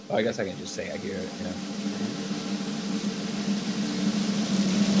Oh, I guess I can just say I hear it. You know.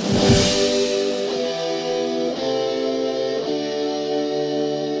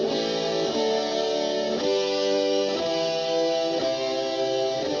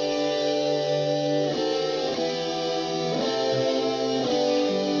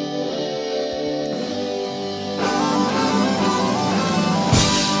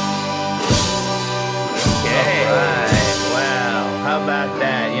 All right. Wow. How about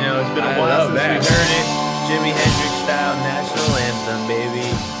that? You know, it's been a I while love since we that. heard it. Jimi Hendrix style national anthem,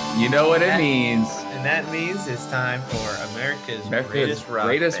 baby. You know what it That, means. and that means it's time for America's America's greatest rock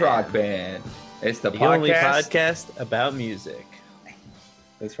greatest rock band, band. It's the the only podcast. podcast about music.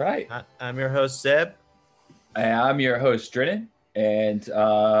 That's right. I'm your host, Seb. I'm your host, Drennan. And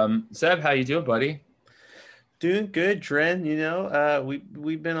Seb, how you doing, buddy? Doing good, Dren. You know,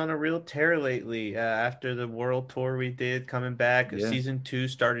 we've been on a real tear lately. After the world tour we did, coming back, Yeah, season 2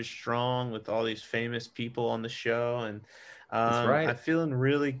 started strong with all these famous people on the show, and that's I'm right. feeling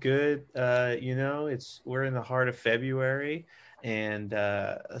really good. You know, we're in the heart of February, and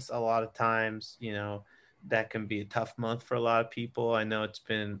it's a lot of times, you know, that can be a tough month for a lot of people. I know it's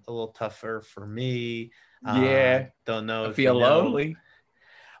been a little tougher for me. Yeah, Don't know I if you feel know. lonely.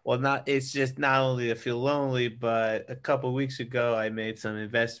 Well, not it's just not only to feel lonely, but a couple of weeks ago I made some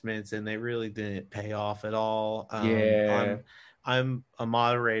investments and they really didn't pay off at all. Yeah, I'm a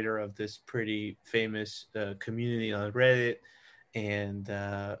moderator of this pretty famous community on Reddit, and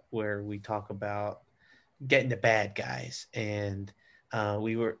where we talk about getting the bad guys, and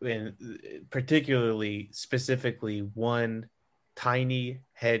we were in particularly specifically one tiny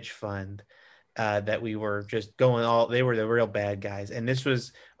hedge fund that we were just going all they were the real bad guys, and this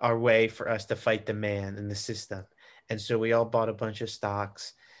was our way for us to fight the man in the system. And so we all bought a bunch of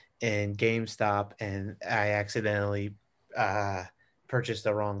stocks in GameStop, and I accidentally uh purchased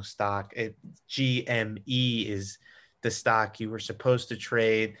the wrong stock. GME is the stock you were supposed to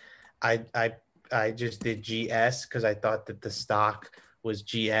trade. I i i just did GS because I thought that the stock was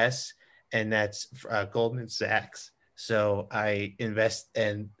GS, and that's Goldman Sachs. So I invest,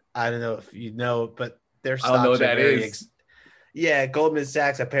 and I don't know if you know, but their I don't know what stocks are that very is. yeah. Goldman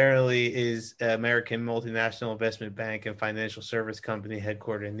Sachs apparently is an American multinational investment bank and financial service company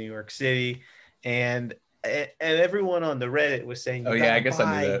headquartered in New York City, and everyone on the Reddit was saying Oh you yeah, I gotta guess I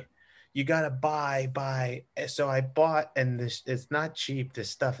knew buy, that. you gotta buy. So I bought, and this it's not cheap. This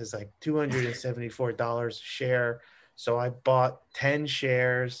stuff is like $274 a share. So I bought 10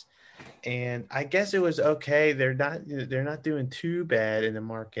 shares, and I guess it was okay. They're not doing too bad in the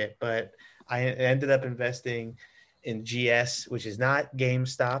market, but I ended up investing in GS, which is not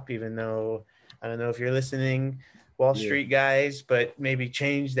GameStop, even though I don't know if you're listening, Wall Yeah, Street guys, but maybe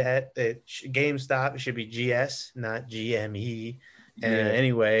change that. GameStop, it should be GS, not GME. And yeah.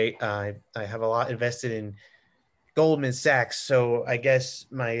 anyway, I have a lot invested in Goldman Sachs. So I guess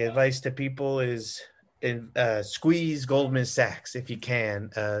my advice to people is squeeze Goldman Sachs if you can.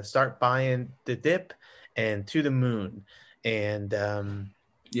 Start buying the dip and to the moon. And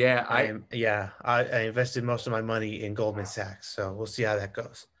Yeah, I invested most of my money in Goldman Sachs. So we'll see how that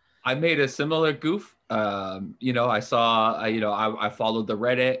goes. I made a similar goof. I saw, I followed the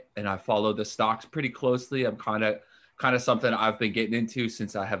Reddit and I followed the stocks pretty closely. I'm kind of something I've been getting into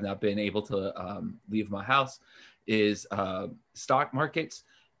since I have not been able to leave my house is stock markets.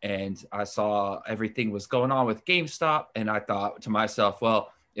 And I saw everything was going on with GameStop. And I thought to myself,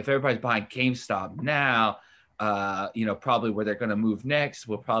 well, if everybody's buying GameStop now, probably where they're going to move next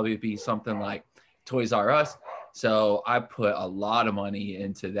will probably be something like Toys R Us. So I put a lot of money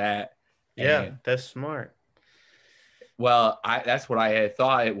into that. Yeah, And that's smart. well, that's what I had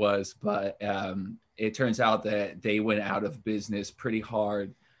thought it was, but it turns out that they went out of business pretty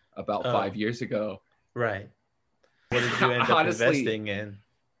hard about Oh, 5 years ago. right. What did you end up Honestly, investing in?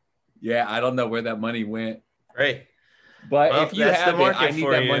 yeah, I don't know where that money went. Great. But Well, if you that's the have it, I market need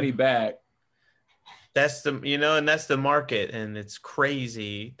for that you. money back. And that's the market, and it's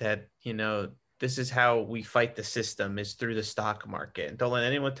crazy that this is how we fight the system, is through the stock market. And don't let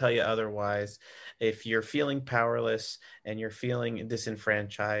anyone tell you otherwise. If you're feeling powerless and you're feeling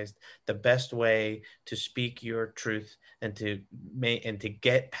disenfranchised, the best way to speak your truth and to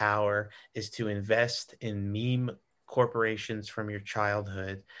get power is to invest in meme corporations from your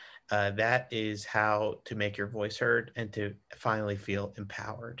childhood. That is how to make your voice heard and to finally feel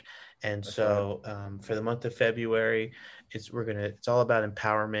empowered. And That's right. so for the month of February, it's all about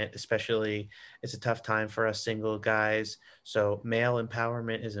empowerment. Especially, it's a tough time for us single guys, so male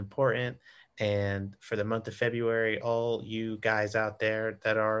empowerment is important. And for the month of February, all you guys out there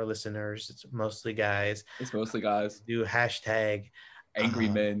that are listeners, it's mostly guys, It's mostly guys. do hashtag Angry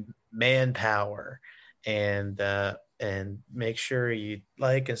men. manpower, and make sure you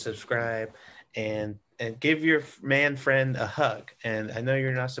like and subscribe, and give your man friend a hug. And I know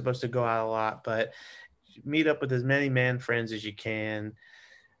you're not supposed to go out a lot, but meet up with as many man friends as you can,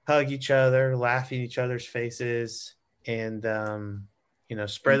 hug each other, laugh in each other's faces, and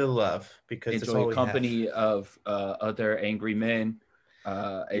spread the love, because that's Enjoy all we have. company of other angry men.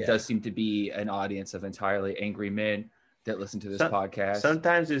 It Yeah. does seem to be an audience of entirely angry men that listen to this Some, podcast.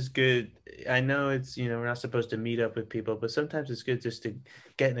 sometimes it's good. I know it's, we're not supposed to meet up with people, but sometimes it's good just to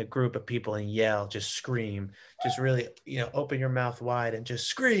get in a group of people and yell, just scream, just really, open your mouth wide and just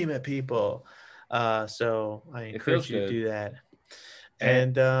scream at people. So I It feels encourage you to good. do that.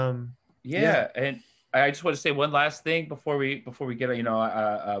 And And yeah. yeah, and I just want to say one last thing before we get, we gotta get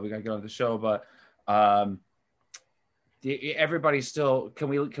on the show, but um, everybody's still, can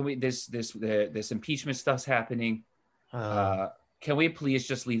we this impeachment stuff's happening. Oh, Uh, can we please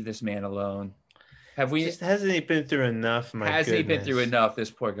just leave this man alone? Have we? just hasn't he been through enough? My Hasn't he been through goodness. enough? This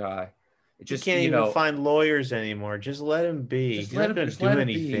poor guy. It He just, can't even find lawyers anymore. Just let him be. He's not going to just let do him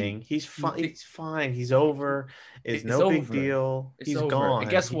be. anything. He's fine. He's fine. He's over. It's It's no big over. deal. It's He's over. And gone.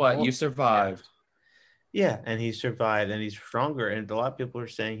 guess what? You Yeah. survived. Yeah, and he survived, and he's stronger. And a lot of people are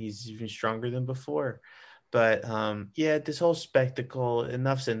saying he's even stronger than before. But yeah, this whole spectacle,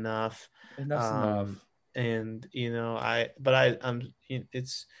 enough's enough. Enough's Um, enough. and I'm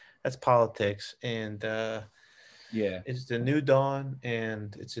it's that's politics, and Yeah, it's the new dawn,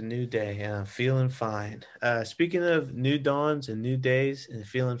 and it's a new day, and I'm feeling fine. Speaking of new dawns and new days and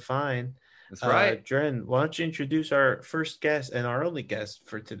feeling fine, that's right. Dren, why don't you introduce our first guest and our only guest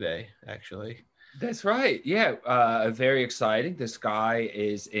for today, actually? That's right. Yeah, very exciting. This guy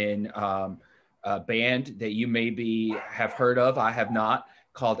is in a band that you maybe have heard of. I have not,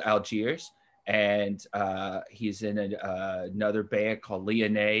 called Algiers. And he's in another band called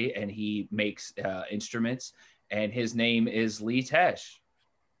Leonet, and he makes instruments. And his name is Lee Tesh.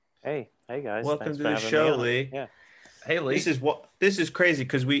 Hey guys! Welcome Thanks to for the having show, me on. Lee. Yeah. Hey, Lee. This is crazy,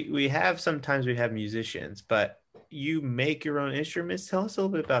 because we have sometimes we have musicians, but you make your own instruments. Tell us a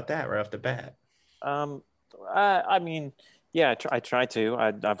little bit about that right off the bat. Um, I mean, yeah, I try to.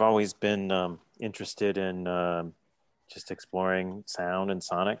 I've always been interested in just exploring sound and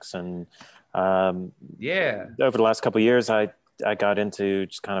sonics, and Yeah. over the last couple of years, I got into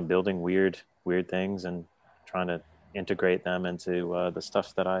just kind of building weird things and trying to integrate them into the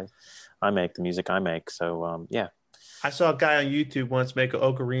stuff that I make, the music I make. So yeah. I saw a guy on YouTube once make an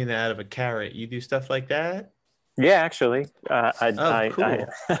ocarina out of a carrot. You do stuff like that? Yeah, actually, Cool.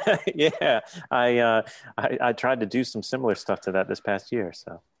 I tried to do some similar stuff to that this past year.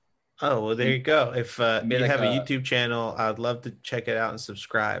 So, Oh, well, there you go. If Made you like have a a YouTube channel, I'd love to check it out and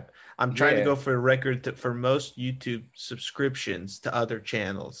subscribe. I'm trying to Yeah. go for a record for most YouTube subscriptions to other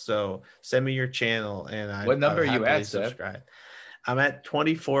channels. So send me your channel, and What number I'll are you happily at, Seb? subscribe. I'm at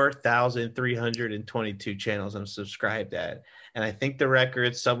 24,322 channels I'm subscribed at. And I think the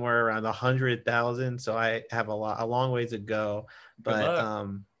record's somewhere around 100,000. So I have a long ways to go. Good But luck.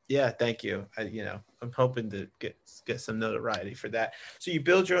 yeah, thank you. I'm hoping to get some notoriety for that. So you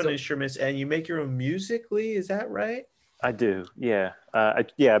build your own So instruments and you make your own musically, is that right? I do, yeah,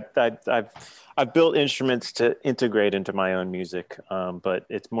 I've built instruments to integrate into my own music, but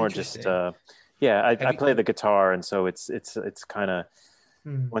it's more just Interesting. yeah. I have you play the guitar, and so it's kind of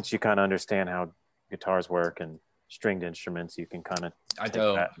Hmm. once you kind of understand how guitars work and stringed instruments, you can kind of I take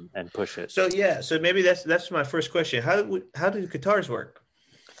don't. that and push it. So yeah, so maybe that's my first question. How do guitars work?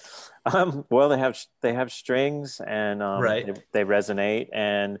 Well, they have strings, and Right. they resonate,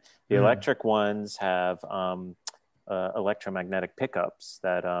 and the Hmm. electric ones have electromagnetic pickups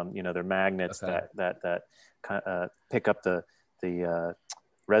that they're magnets Okay. that pick up the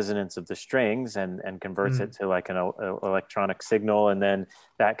resonance of the strings and converts Hmm. it to like an electronic signal, and then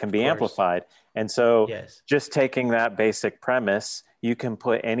that can Of be course. amplified. And so, Yes. just taking that basic premise, you can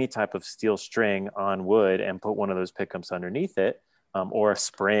put any type of steel string on wood and put one of those pickups underneath it, or a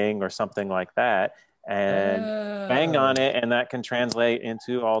spring or something like that, and bang on Oh, it, and that can translate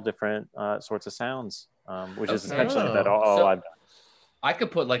into all different sorts of sounds, which is okay. essentially that Oh. all So I've done. I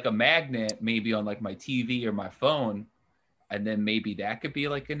could put like a magnet maybe on like my TV or my phone, and then maybe that could be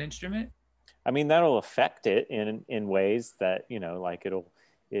like an instrument. I mean, that'll affect it in ways that like it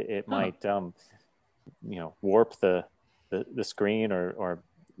Huh. might warp the screen or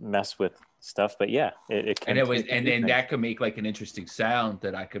mess with stuff, but yeah, it can. It can And do then things. that could make like an interesting sound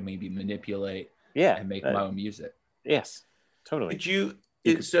that I could maybe manipulate Yeah. and make my own music. Yes. Totally. Could you,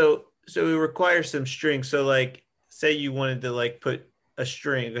 You could. so it requires some strings. So like say you wanted to like put a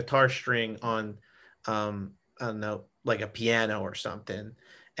guitar string on I don't know, like a piano or something.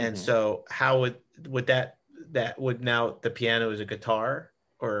 And Mhm. so how would that would now the piano is a guitar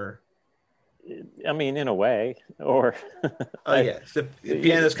or I mean, in a way, or oh yes, the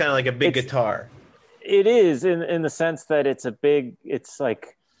piano is it- kind of like a big it's guitar. it is in the sense that it's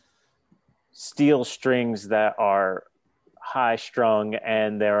like steel strings that are high strung,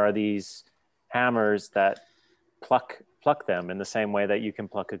 and there are these hammers that pluck them in the same way that you can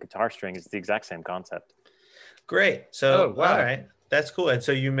pluck a guitar string. It's the exact same concept. Great. Oh So, all wow. right, that's cool. And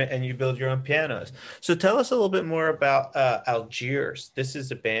so you build your own pianos. So tell us a little bit more about Algiers. This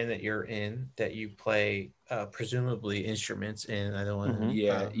is a band that you're in that you play presumably instruments in. I don't want Mhm. to.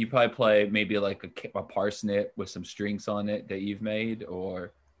 Yeah, you probably play maybe like a parsnip with some strings on it that you've made,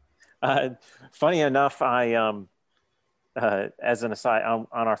 or Uh, Funny enough, I as an aside, on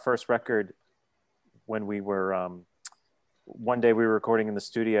our first record, when we were one day we were recording in the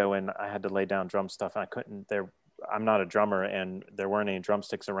studio, and I had to lay down drum stuff, and I couldn't. I'm not a drummer, and there weren't any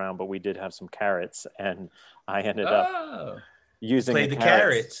drumsticks around, but we did have some carrots, and I ended up oh, using Play the the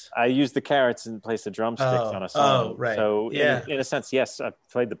carrots. carrots. I used the carrots in place of drumsticks on a Oh, song. right. So Yeah. in a sense, yes, I've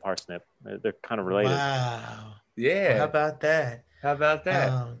played the parsnip. They're kind of related. Wow. Well, how yeah. about that? How about that?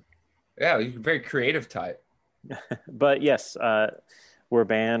 Um, Yeah, you're very creative type. But yes, we're a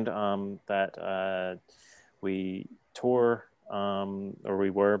band that we tour, or we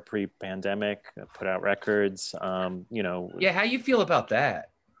were pre-pandemic, put out records. Yeah, how you feel about that?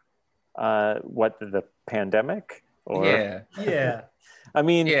 What the pandemic, or Yeah, yeah. I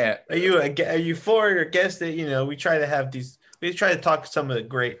mean, yeah, Are you for it or against it? You know, we try to have these. We try to talk some of the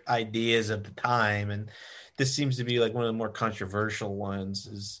great ideas of the time, and this seems to be like one of the more controversial ones.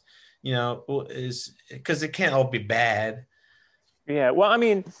 Is is because it can't all be bad. yeah. Well, I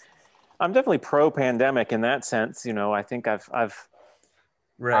mean, I'm definitely pro-pandemic in that sense. I think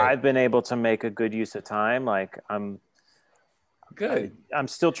Right. I've been able to make a good use of time. Like good. I'm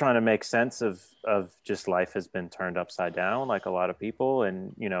still trying to make sense of just life has been turned upside down, like a lot of people,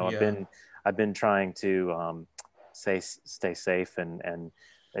 and Yeah. I've been trying to stay safe and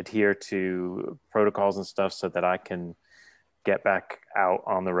adhere to protocols and stuff so that I can get back out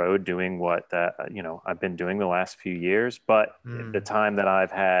on the road doing what I've been doing the last few years. But the Mm. time that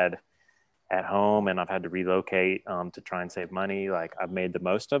I've had at home, and I've had to relocate to try and save money, like I've made the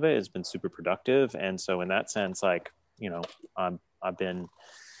most of it. It's been super productive, and so in that sense, like I've been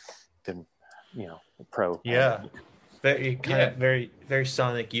pro Yeah. pandemic. Very kind of Yeah, very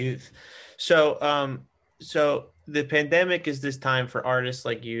Sonic Youth. So the pandemic is this time for artists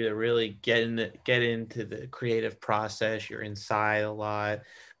like you to really get into the creative process. You're inside a lot,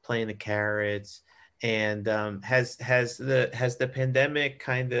 playing the carrots, and has the pandemic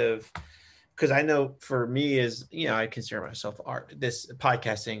kind of, because I know for me is I consider myself art. This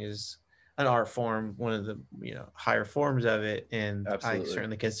podcasting is an art form, one of the higher forms of it, and I absolutely.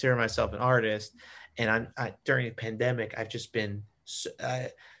 certainly consider myself an artist. And during the pandemic, I've just been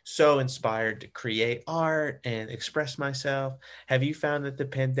so inspired to create art and express myself. Have you found that the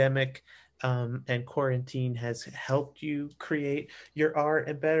pandemic and quarantine has helped you create your art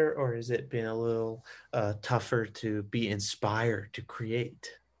and better, or has it been a little tougher to be inspired to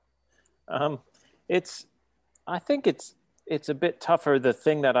create? Um, it's I think it's a bit tougher. The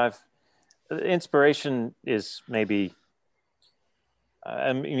thing that I've inspiration is maybe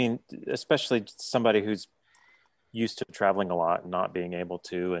I mean, especially somebody who's used to traveling a lot and not being able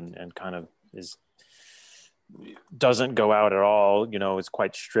to, and kind of doesn't go out at all, is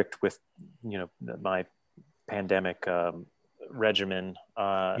quite strict with, my pandemic regimen.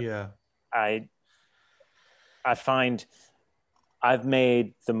 Yeah. I find I've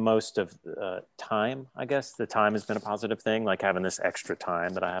made the most of time. I guess the time has been a positive thing, like having this extra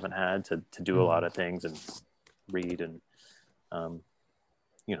time that I haven't had to do a lot of things and read and,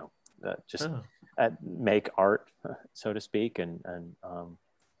 just Oh. make art, so to speak.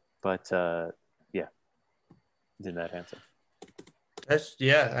 But yeah, did that answer? That's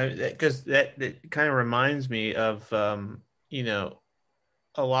because that kind of reminds me of a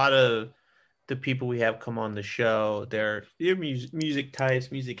lot of the people we have come on the show. They're music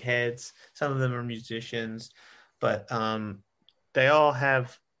types, music heads. Some of them are musicians, but they all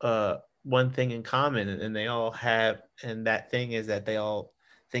have one thing in common, and and that thing is that they all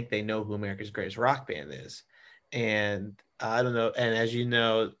think they know who America's greatest rock band is. And I don't know. And as you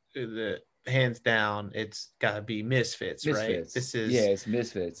know, the hands down, it's got to be Misfits, right? Misfits. Yeah, it's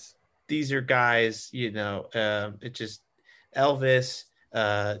Misfits. These are guys, it just Elvis,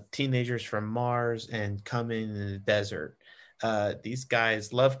 Teenagers from Mars, and Coming in the Desert. These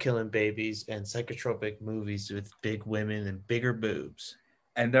guys love killing babies and psychotropic movies with big women and bigger boobs.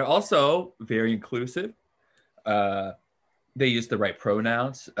 And they're also very inclusive. they use the right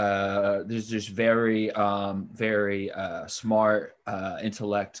pronouns. There's just very smart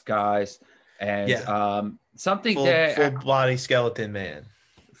intellect guys, and something full body skeleton man.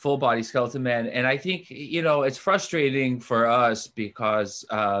 Full body skeleton man. And I think, it's frustrating for us because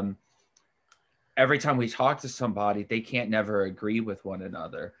every time we talk to somebody, they can't never agree with one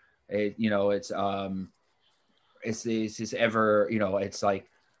another. It's just ever, it's like,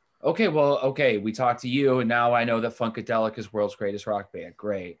 okay, we talked to you, and now I know that Funkadelic is world's greatest rock band.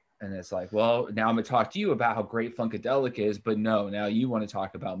 Great. And it's like, well, now I'm going to talk to you about how great Funkadelic is, but no, now you want to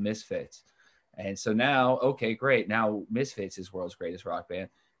talk about Misfits. And so now, okay, great. Now Misfits is world's greatest rock band.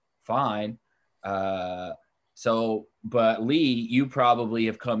 Fine. But Lee, you probably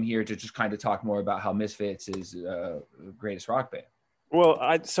have come here to just kind of talk more about how Misfits is greatest rock band. Well,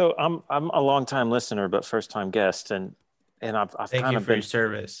 I'm a long time listener, but first time guest, and I've Thank kind you of for been your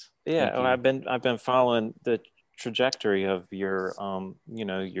service. Yeah, I've been following the trajectory of your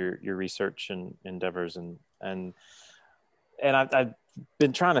your research and endeavors, and I've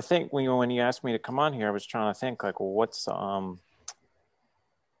been trying to think when you asked me to come on here, I was trying to think like, well, what's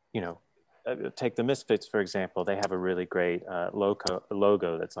take the Misfits, for example. They have a really great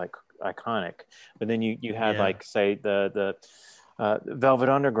logo that's like iconic. But then you have like, say, the Velvet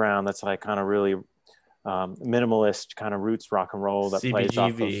Underground, that's like kind of really minimalist kind of roots rock and roll that CBGB. Plays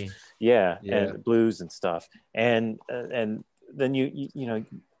off of and blues and stuff. And then you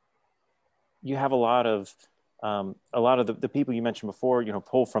have a lot of the people you mentioned before,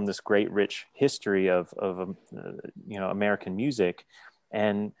 pull from this great rich history of American music.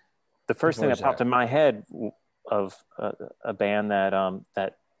 And the first thing that popped in my head of a band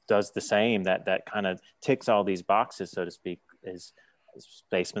that does the same, that kind of ticks all these boxes, so to speak, is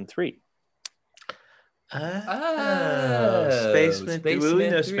Spacemen 3. Spacemen 3. We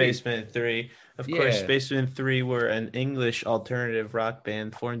know Spacemen 3. Of course, Spacemen 3 were an English alternative rock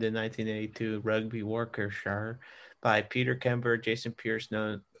band formed in 1982 Rugby, Warwickshire by Peter Kemper, Jason Pierce,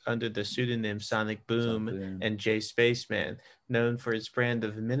 known under the pseudonym Sonic Boom, and Jay Spaceman, known for its brand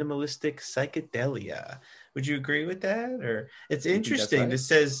of minimalistic psychedelia. Would you agree with that? Or it's interesting. Right? This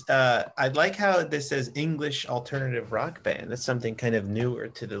says, I like how this says English alternative rock band. That's something kind of newer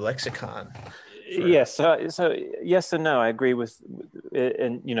to the lexicon. Yes. So yes and no. I agree with it,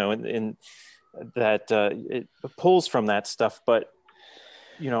 and in that it pulls from that stuff. But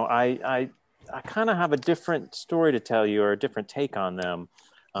I kind of have a different story to tell you, or a different take on them.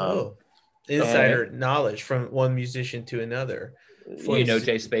 Insider knowledge from one musician to another.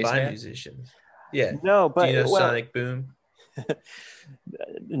 Jay Spaceman? Musicians. Yeah. No, but do you know Sonic Boom?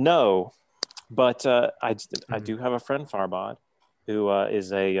 No, but I do have a friend, Farbod, who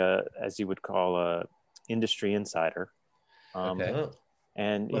is as you would call a industry insider.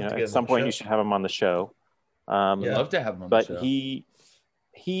 And at some point you should have him on the show. I'd love to have him on the show. But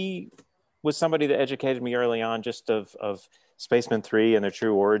he was somebody that educated me early on just of Spacemen 3 and their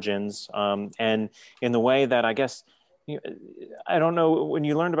true origins, and in the way that I guess I don't know, when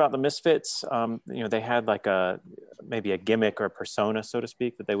you learned about the Misfits, they had like maybe a gimmick or a persona, so to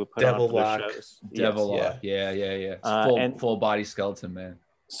speak, that they would put Devil on for Lock. their shows. Devil Lock, yeah. Full body skeleton man.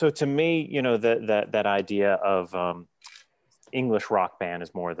 So to me, that idea of English rock band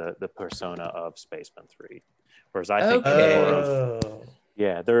is more the persona of Spacemen 3, whereas I think they're more of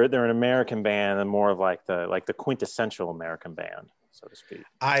they're an American band and more of like the quintessential American band, so to speak.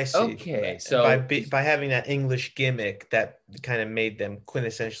 I see. Okay, so by having that English gimmick, that kind of made them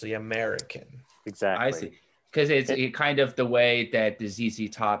quintessentially American. Exactly. I see. Because it's kind of the way that the ZZ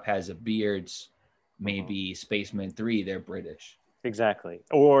Top has a beards, maybe Spacemen 3, they're British. Exactly.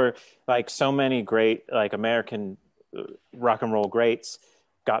 Or like so many great like American rock and roll greats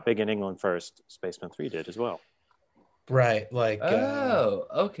got big in England first. Spacemen 3 did as well. Right. Like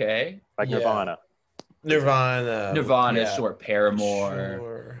okay. Like Nirvana. Nirvana, sure.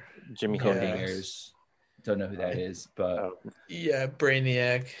 Paramore, Jimmy Hendrix. Don't know who that is, but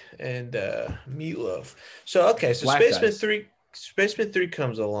Brainiac and Meatloaf. So Spacemen 3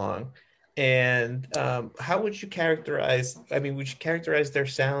 comes along, and how would you characterize? I mean, would you characterize their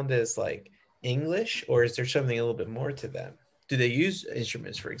sound as like English, or is there something a little bit more to them? Do they use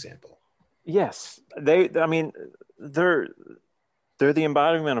instruments, for example? Yes, they're the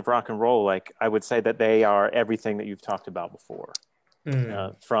embodiment of rock and roll. Like I would say that they are everything that you've talked about before,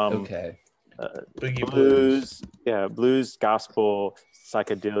 from blues, blues, gospel,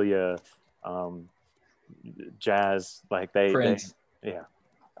 psychedelia, jazz, like they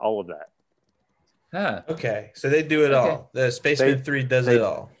all of that. Huh. Okay, so they do it all. The Spacemen 3 does it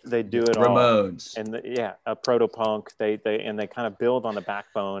all. They do it Ramones. all. And a proto-punk. They kind of build on the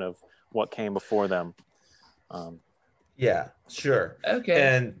backbone of what came before them. Yeah, sure.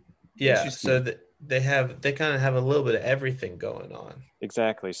 Okay. And yeah, Interesting. so they kind of have a little bit of everything going on.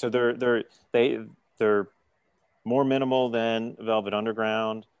 Exactly. So they're more minimal than Velvet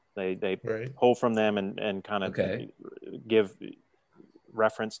Underground. They Right. pull from them and kind of Okay. give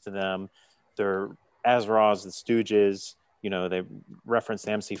reference to them. They're as raw as the Stooges. They reference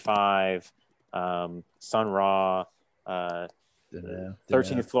the MC5, Sun Ra,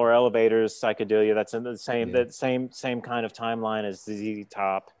 13th Floor Elevators, Psychedelia. That's in the same kind of timeline as ZZ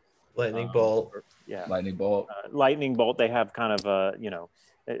Top. Lightning Bolt. Yeah. Lightning Bolt. Lightning Bolt. They have kind of a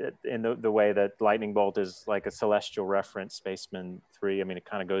in the way that Lightning Bolt is like a celestial reference. Spaceman 3. I mean, it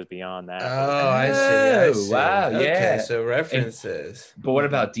kind of goes beyond that. Oh, I see. Wow, Okay, yeah. so references. But what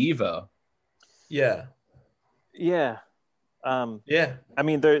about Devo? Yeah. Yeah. Yeah. I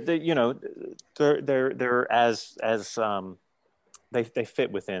mean, they're as they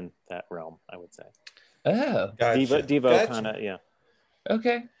fit within that realm, I would say. Oh, Gotcha. Devo kind of, yeah.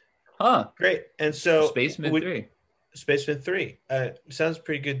 Okay. Huh. Great. And so Spaceman 3. Spaceman 3 sounds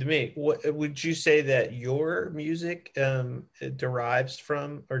pretty good to me. What would you say that your music derives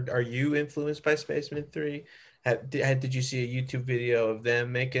from, or are you influenced by Spaceman 3? Did you see a YouTube video of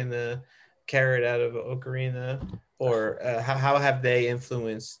them making the carrot out of ocarina, or how have they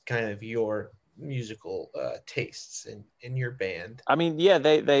influenced kind of your musical tastes in your band? I mean, yeah,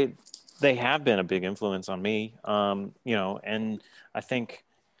 they have been a big influence on me. And I think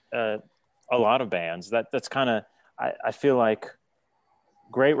a lot of bands that's kind of, I feel like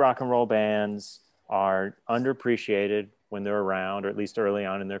great rock and roll bands are underappreciated when they're around, or at least early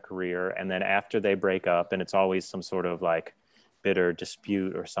on in their career. And then after they break up, and it's always some sort of like bitter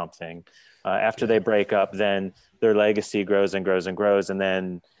dispute or something. After they break up, then their legacy grows and grows and grows. And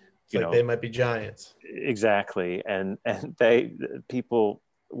then, they might be giants. Exactly. And people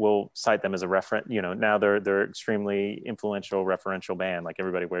will cite them as a reference. Now they're extremely influential, referential band. Like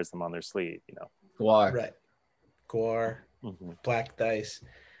everybody wears them on their sleeve, Guar. Right. Guar, Black Dice,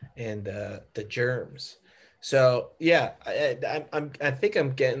 and the Germs. So yeah, I think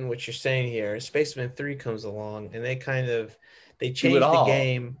I'm getting what you're saying here. Spaceman 3 comes along, and they change the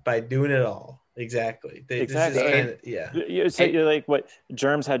game by doing it all. Exactly. Exactly. This is kind of, yeah. So you're like what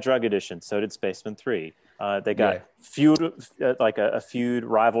Germs had Drug Edition, so did Spaceman 3. They got feud, like a feud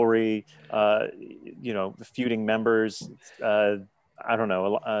rivalry, feuding members. I don't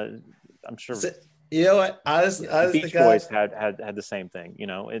know. I'm sure. You know what? Beach Boys had the same thing.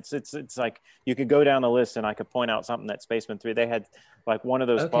 It's like you could go down the list, and I could point out something that Spaceman 3. They had like one of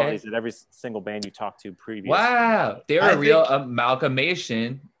those qualities that every single band you talked to previously. Wow, they're a real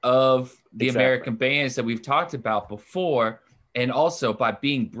amalgamation of the American bands that we've talked about before, and also by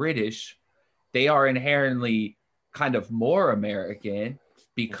being British, they are inherently kind of more American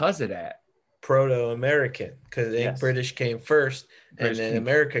because of that. Proto-American, because British came first, and then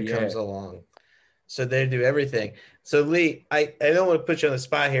America comes along. So they do everything. So Lee, I don't want to put you on the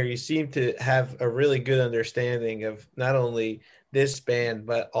spot here. You seem to have a really good understanding of not only this band,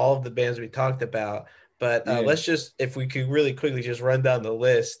 but all of the bands we talked about. But let's just, if we could really quickly just run down the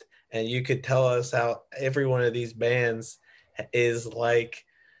list, and you could tell us how every one of these bands is like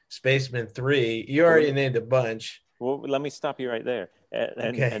Spaceman 3. You already named a bunch. Well, let me stop you right there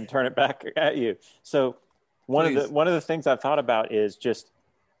and turn it back at you. So one of the things I've thought about is just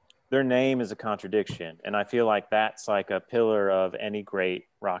their name is a contradiction. And I feel like that's like a pillar of any great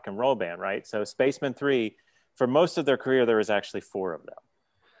rock and roll band, right? So Spaceman 3, for most of their career, there was actually 4 of them.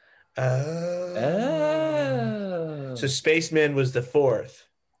 So Spaceman was the 4th.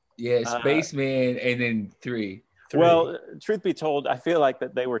 Yeah, Spaceman and then 3. Well, truth be told, I feel like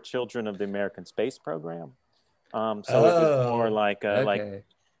that they were children of the American space program. So it was more like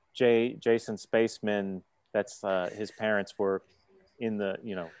Jason Spaceman. That's his parents were in the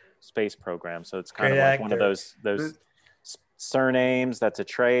space program, so it's kind of like one of those surnames that's a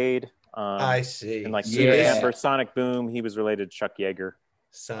trade. I see. And like Amber, Sonic Boom, he was related to Chuck Yeager.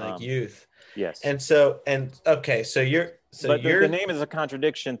 Sonic Youth. Yes. So you're the name is a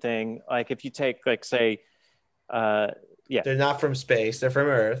contradiction thing. Like if you take they're not from space, they're from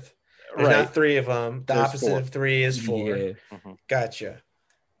Earth. There's not 3 of them. The opposite of 3 is 4. Yeah. Gotcha.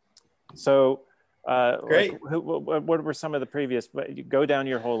 So great. What were some of the previous? You go down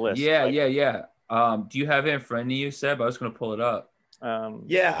your whole list. Yeah. Do you have it in front of you, Seb? I was going to pull it up.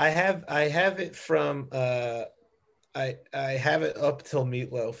 I have it from I have it up till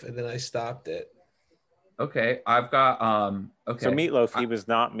Meatloaf, and then I stopped it. Okay, I've got So Meatloaf, he was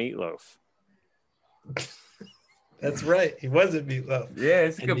not Meatloaf. That's right. He wasn't Meatloaf. Yeah,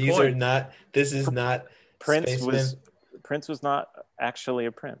 it's a good point. This is not Prince. Prince was not actually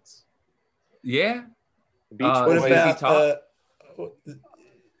a prince. Yeah. Beach What Boys, ZZ about Top?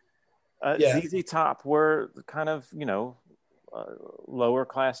 yeah. ZZ Top were kind of, lower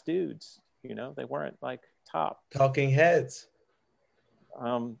class dudes. They weren't like top. Talking Heads?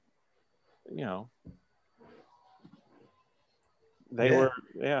 Um, you know, they Yeah. were,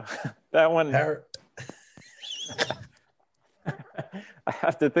 that one. Par- I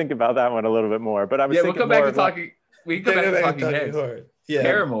have to think about that one a little bit more, but I was Yeah, we'll thinking come back more to talking. We can come back to Talking Heads. Horse. Yeah.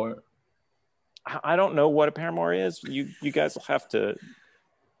 Paramore. I don't know what a Paramore is. You guys will have to.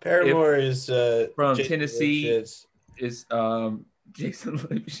 Paramore is From Jason Tennessee Lipschitz. is Jason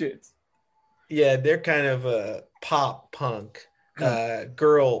Lipschitz. Yeah, they're kind of a pop punk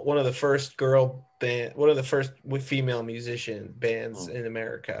girl. One of the first female musician bands in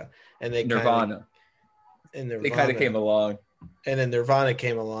America, and they Nirvana. Nirvana. They kind of came along. And then Nirvana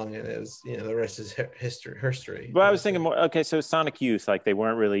came along, and it was, the rest is history. But I was thinking more. Okay, so Sonic Youth, like they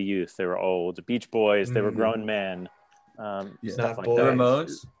weren't really youth; they were old. The Beach Boys, they were grown men. Stuff like boys. The that.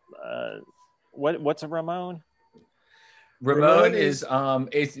 Ramones. What's a Ramone? Ramone is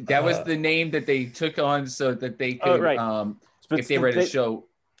that was the name that they took on so that they could if they were to show.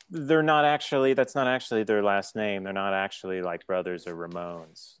 They're not actually. That's not actually their last name. They're not actually like brothers or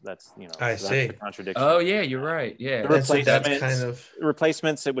Ramones. That's I see. the contradiction. Oh yeah, you're right. Yeah, that's kind of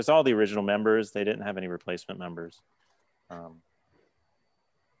replacements. It was all the original members. They didn't have any replacement members.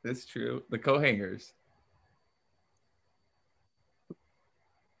 That's true. The co-hangers.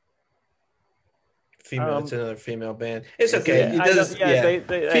 Female. It's another female band. It's okay. Yeah, it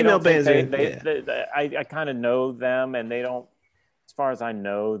does, female bands. I kind of know them, and they don't. As far as I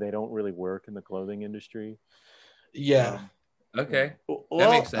know, they don't really work in the clothing industry. Yeah. Okay. Well, that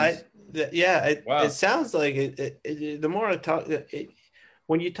makes sense. It sounds like it. The more I talk,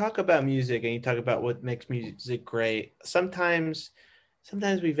 when you talk about music and you talk about what makes music great, sometimes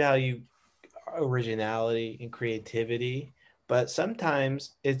we value originality and creativity, but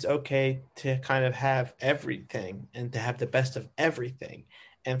sometimes it's okay to kind of have everything and to have the best of everything.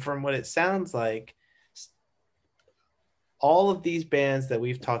 And from what it sounds like, all of these bands that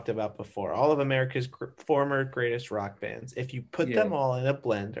we've talked about before, all of America's former greatest rock bands, if you put them all in a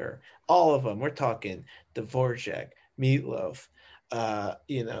blender, all of them, we're talking Dvorak, Meatloaf,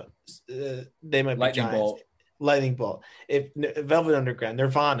 they might be giants. Lightning Bolt, if Velvet Underground,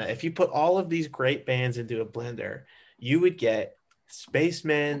 Nirvana, if you put all of these great bands into a blender, you would get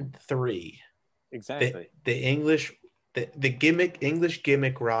Spacemen 3. Exactly. The English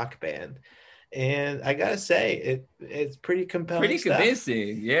gimmick rock band. And I gotta say, it's pretty compelling. Pretty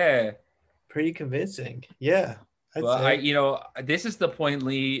convincing, yeah. Pretty convincing, yeah. This is the point,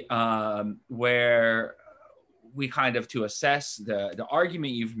 Lee, where we kind of to assess the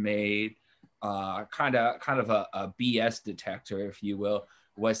argument you've made, kind of a BS detector, if you will.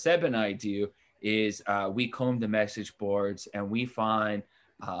 What Seb and I do is we comb the message boards and we find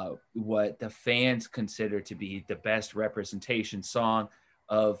what the fans consider to be the best representation song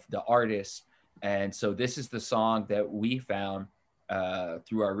of the artist. And so this is the song that we found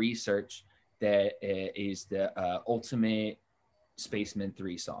through our research that is the ultimate Spacemen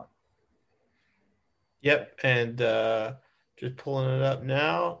 3 song. Yep. And just pulling it up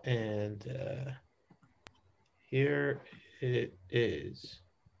now. And here it is.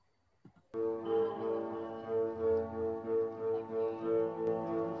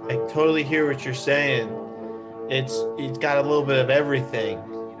 I totally hear what you're saying. It's got a little bit of everything.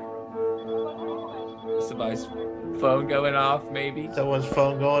 Somebody's phone going off, maybe. Someone's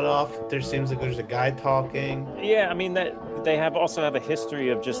phone going off. There seems like there's a guy talking. Yeah, I mean that they also have a history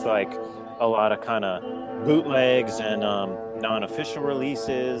of just like a lot of kind of bootlegs and non-official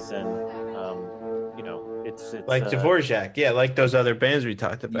releases, and it's like Dvorak, like those other bands we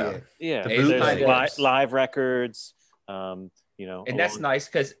talked about. Yeah, there's live records. And that's nice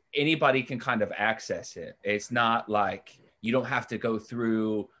because anybody can kind of access it. It's not like you don't have to go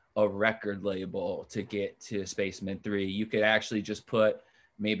through a record label to get to Spacemen 3. You could actually just put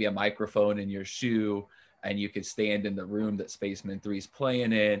maybe a microphone in your shoe and you could stand in the room that Spacemen 3 is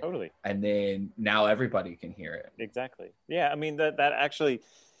playing in. Totally. And then now everybody can hear it. Exactly. Yeah. I mean, that actually,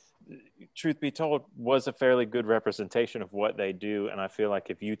 truth be told, was a fairly good representation of what they do. And I feel like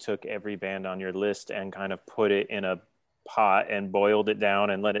if you took every band on your list and kind of put it in a pot and boiled it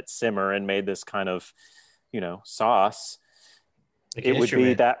down and let it simmer and made this kind of, sauce, it would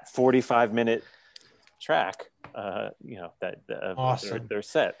be that 45-minute track, awesome. Their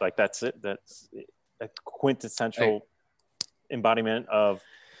set. Like that's it. That's a quintessential embodiment of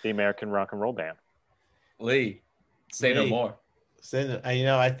the American rock and roll band. Lee, say no more.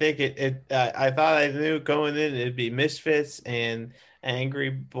 I think I thought I knew going in it'd be Misfits and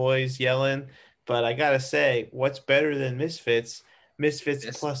Angry Boys Yelling, But I gotta say, what's better than Misfits? Misfits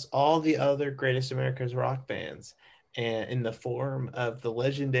plus all the other Greatest America's Rock bands, and in the form of the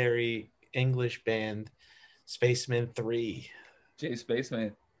legendary English band Spacemen 3. Jay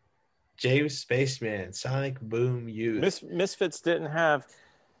Spaceman. James Spaceman, Sonic Boom Youth. Misfits didn't have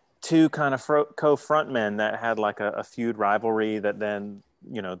two kind of co-frontmen that had like a feud rivalry that then,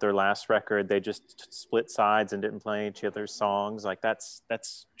 their last record, they just split sides and didn't play each other's songs. Like that's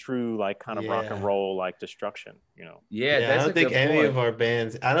true, like kind of rock and roll, like destruction, Yeah, I that's don't a think good any point. of our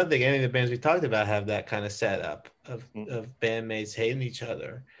bands, I don't think any of the bands we talked about have that kind of setup of bandmates hating each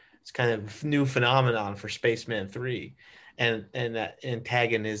other. It's kind of new phenomenon for Spaceman 3. And that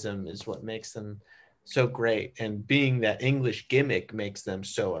antagonism is what makes them so great. And being that English gimmick makes them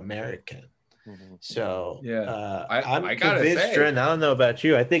so American. So I'm I gotta convinced, say, Trent, I don't know about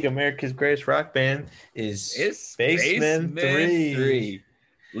you. I think America's greatest rock band is Spaceman 3.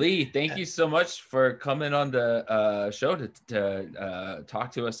 Lee, thank you so much for coming on the show to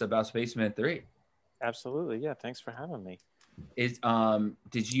talk to us about Spaceman 3. Absolutely. Yeah. Thanks for having me. Is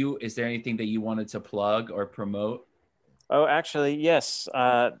there anything that you wanted to plug or promote? Oh, actually, yes.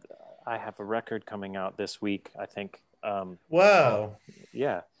 I have a record coming out this week, I think. Wow.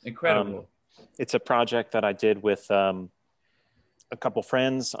 Yeah. Incredible. It's a project that I did with a couple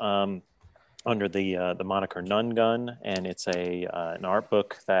friends under the moniker Nun Gun, and it's an art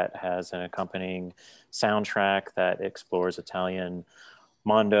book that has an accompanying soundtrack that explores Italian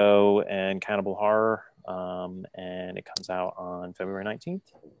mondo and cannibal horror, and it comes out on February 19th.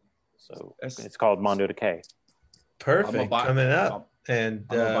 So it's called Mondo Decay. Perfect. Coming up. And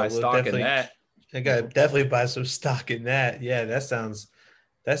I'm gonna buy stock in that. I gotta definitely buy some stock in that. Yeah, that sounds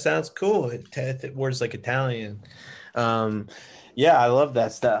cool. It words like Italian. Yeah, I love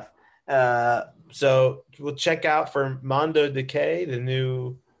that stuff. So we'll check out for Mondo Decay, the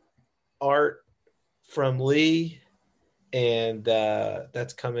new art from Lee, and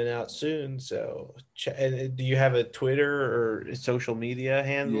that's coming out soon. So and do you have a Twitter or social media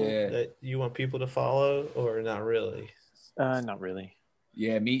handle that you want people to follow, or not really? Not really.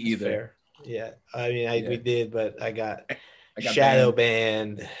 Yeah, me either. Fair. Yeah, I mean, we did, but I got shadow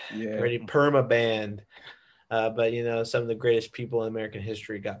banned, already perma banned. But some of the greatest people in American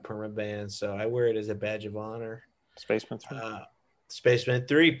history got perma banned, so I wear it as a badge of honor. Spaceman 3. Spaceman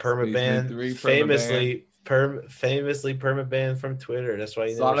 3 perma banned, famously perma banned from Twitter. That's why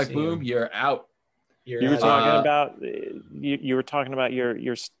you Sonic never see Boom, him. you're out. You were talking about you were talking about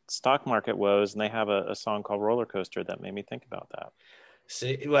your stock market woes, and they have a song called Roller Coaster that made me think about that.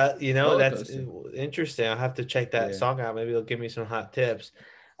 See, well, that's interesting. I'll have to check that song out. Maybe it'll give me some hot tips.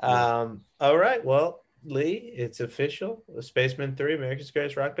 All right. Well, Lee, it's official. Spaceman 3, America's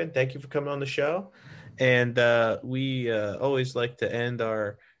Greatest Rock Band. Thank you for coming on the show. And we always like to end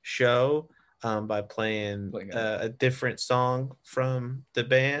our show by playing a different song from the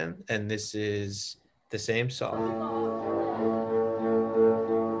band. And this is the same song.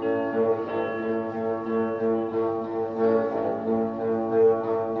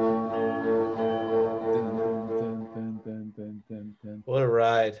 What a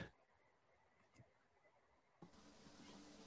ride.